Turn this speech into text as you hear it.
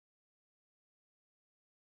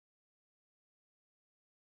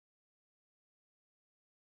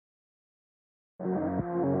This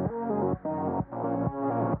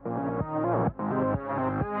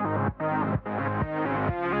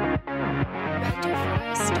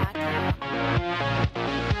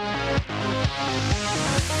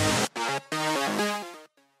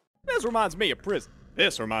reminds me of prison.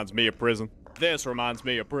 This reminds me of prison. This reminds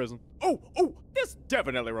me of prison. Oh, this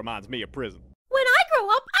definitely reminds me of prison. When I grow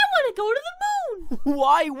up, I want to go to the moon!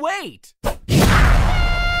 Why wait?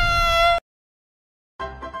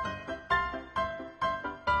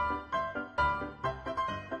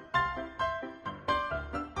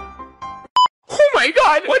 Oh my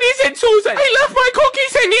god! What is it, Susan? I left my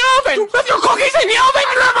cookies in the oven! You left your cookies in the oven!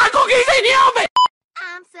 I left my cookies in the oven!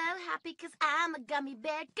 I'm so happy cause I'm a gummy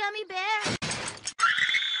bear, gummy bear.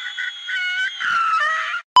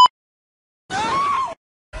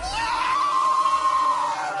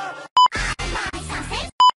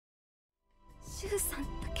 Shu-san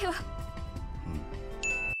だけは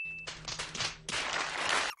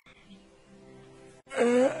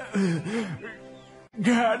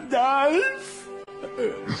Gandalf?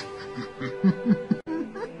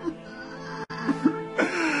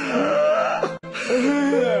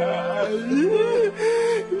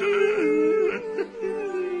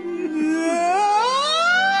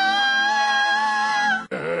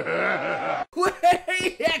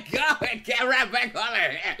 Get right back on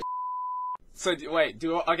it. So wait,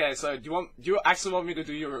 do you actually want me to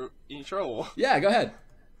do your intro? Or? Yeah, go ahead.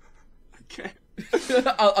 Okay.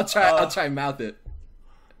 I'll try and mouth it.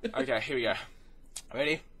 Okay, here we go.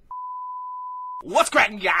 Ready? What's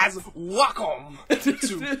cracking, guys? Welcome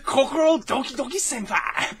to Kokoro Doki Doki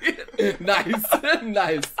Senpai. Nice,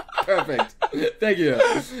 nice, perfect. Thank you.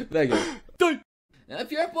 Now,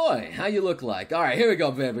 if you're a boy, how you look like? All right, here we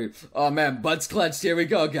go, baby. Oh man, butts clenched. Here we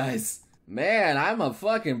go, guys. Man, I'm a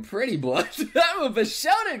fucking pretty boy. I'm a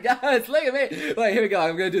Bashonen, guys. Look at me. Wait, here we go.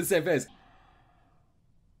 I'm gonna do the same face.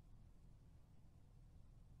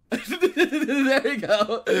 There we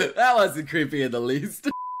go. That wasn't creepy in the least.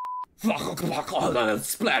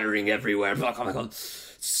 Splattering everywhere.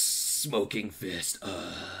 Smoking fist.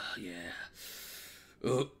 Yeah.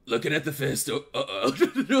 Oh, looking at the fist. Oh,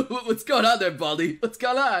 What's going on there, Baldy? What's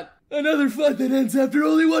going on? Another fight that ends after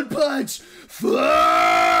only one punch.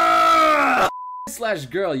 Slash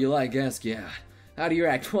girl you like, ask, yeah. How do you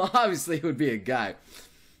act? Well, obviously it would be a guy.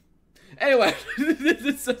 Anyway,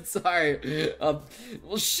 so sorry. Well,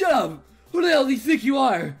 shut up. Who the hell do you think you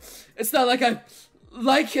are? It's not like I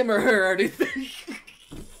like him or her or anything.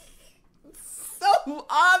 It's so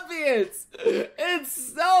obvious.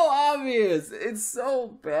 It's so obvious. It's so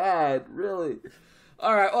bad, really.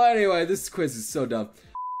 Alright, well anyway, this quiz is so dumb.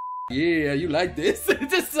 Yeah, you like this?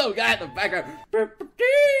 Just some guy in the background.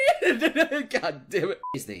 God damn it.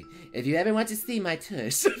 If you ever want to see my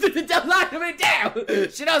tush, don't lock me down.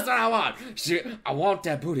 She knows what I want. I want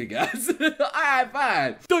that booty, guys. Alright,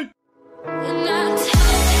 fine.